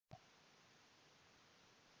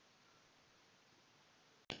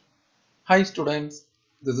Hi students,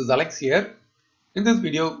 this is Alex here. In this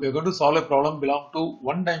video, we are going to solve a problem belong to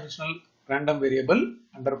one-dimensional random variable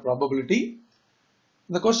under probability.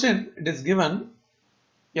 In the question, it is given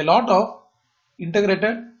a lot of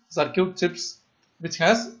integrated circuit chips which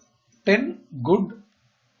has 10 good,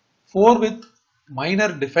 4 with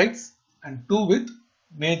minor defects and 2 with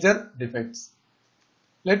major defects.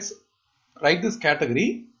 Let's write this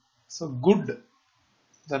category. So good,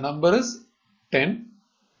 the number is 10.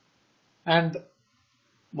 And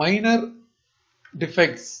minor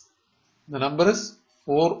defects, the number is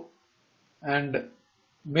 4, and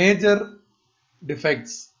major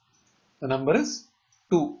defects, the number is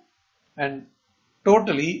 2, and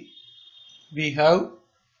totally we have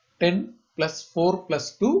 10 plus 4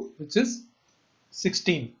 plus 2, which is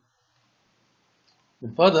 16.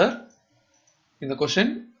 And further, in the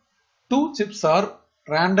question, 2 chips are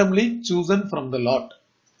randomly chosen from the lot,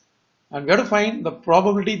 and we have to find the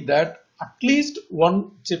probability that at least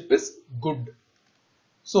one chip is good.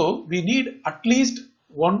 So we need at least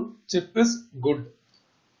one chip is good.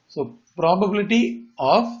 So probability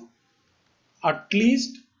of at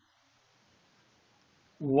least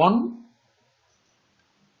one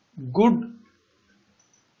good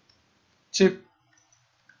chip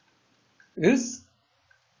is,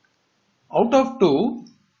 out of 2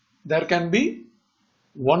 there can be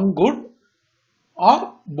one good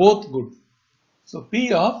or both good. So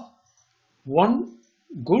P of one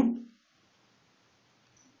good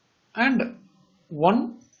and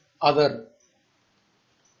one other,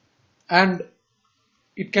 and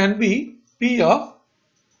it can be P of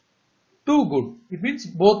 2 good. It means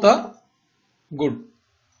both are good.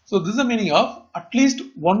 So this is the meaning of at least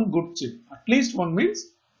one good chip. At least one means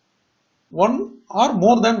one or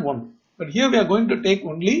more than one. But here we are going to take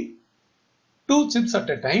only 2 chips at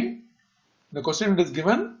a time. The question is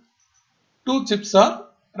given 2 chips are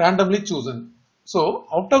randomly chosen. So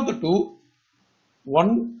out of the 2,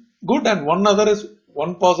 one good and one other is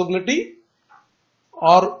one possibility,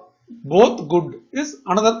 or both good is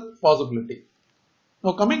another possibility.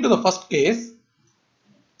 Now coming to the first case,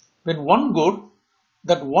 when one good,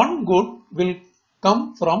 that one good will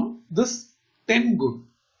come from this 10 good.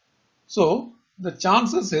 So the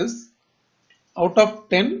chances is, out of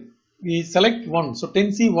 10 we select 1, so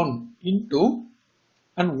 10C1 into,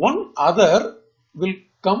 and one other will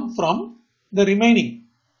come from the remaining.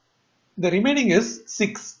 The remaining is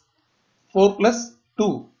 6, 4 plus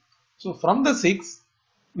 2. So from the 6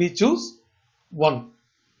 we choose 1,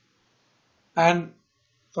 and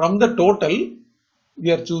from the total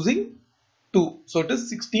we are choosing 2. So it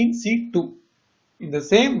is 16C2. In the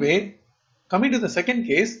same way, coming to the second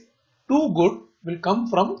case, 2 good will come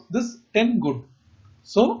from this 10 good.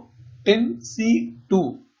 So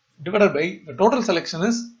 10C2 divided by the total selection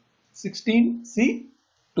is 16C2.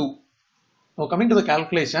 Now coming to the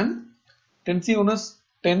calculation, 10C1 is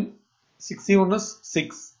 10, 6C1 is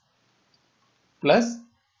 6, plus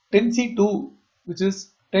 10C2, which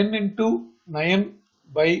is 10 into 9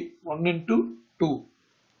 by 1 into 2,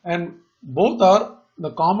 and both are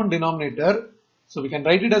the common denominator, so we can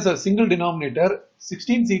write it as a single denominator.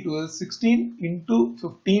 16C2 is 16 into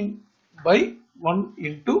 15 by 1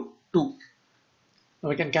 into 2. Now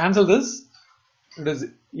we can cancel this. It is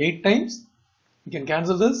 8 times. We can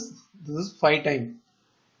cancel this. This is 5 times.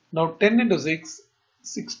 Now 10 into 6,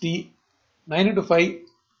 60. 9 into 5,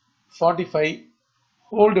 45.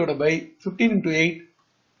 Whole divided by 15 into 8,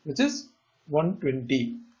 which is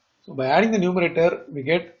 120. So by adding the numerator, we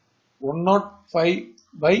get 105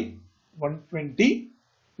 by 120.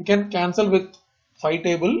 We can cancel with 5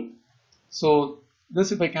 table. So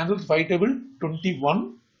this, if I cancel with 5 table,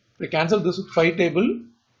 21. If I cancel this with 5 table,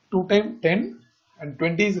 2 times 10 and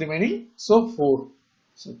 20 is remaining, so 4.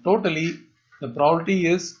 So totally the probability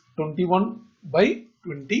is 21 by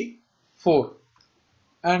 24,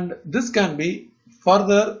 and this can be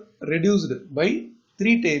further reduced by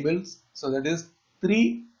 3 tables. So that is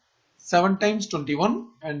 3 7 times 21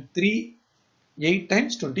 and 3 8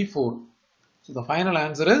 times 24. So the final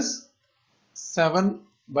answer is 7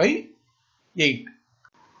 by 8.